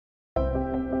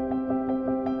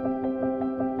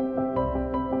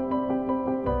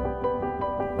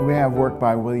We have work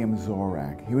by William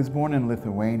Zorach. He was born in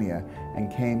Lithuania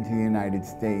and came to the United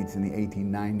States in the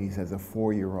 1890s as a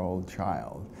 4-year-old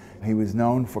child. He was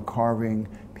known for carving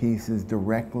pieces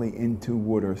directly into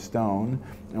wood or stone,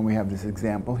 and we have this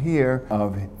example here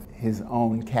of his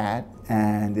own cat,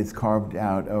 and it's carved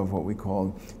out of what we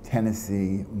call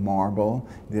Tennessee marble.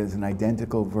 There's an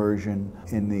identical version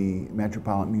in the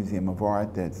Metropolitan Museum of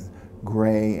Art that's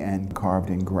gray and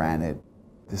carved in granite.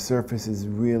 The surface is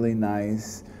really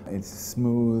nice, it's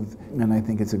smooth, and I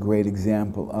think it's a great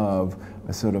example of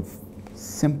a sort of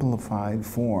simplified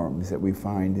forms that we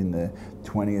find in the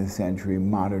 20th century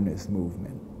modernist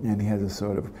movement. And he has a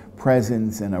sort of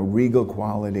presence and a regal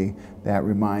quality that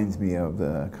reminds me of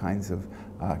the kinds of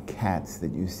cats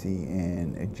that you see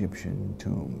in Egyptian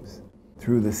tombs.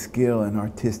 Through the skill and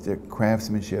artistic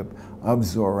craftsmanship of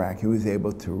Zorach, he was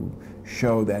able to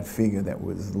show that figure that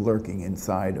was lurking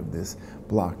inside of this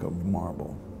block of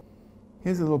marble.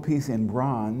 Here's a little piece in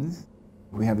bronze.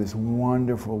 We have this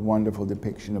wonderful, wonderful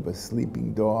depiction of a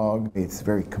sleeping dog. It's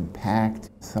very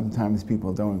compact. Sometimes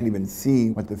people don't even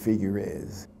see what the figure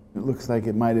is. It looks like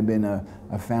it might have been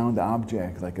a found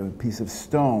object, like a piece of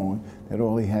stone, that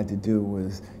all he had to do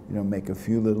was, make a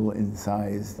few little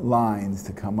incised lines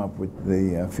to come up with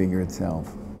the figure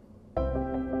itself.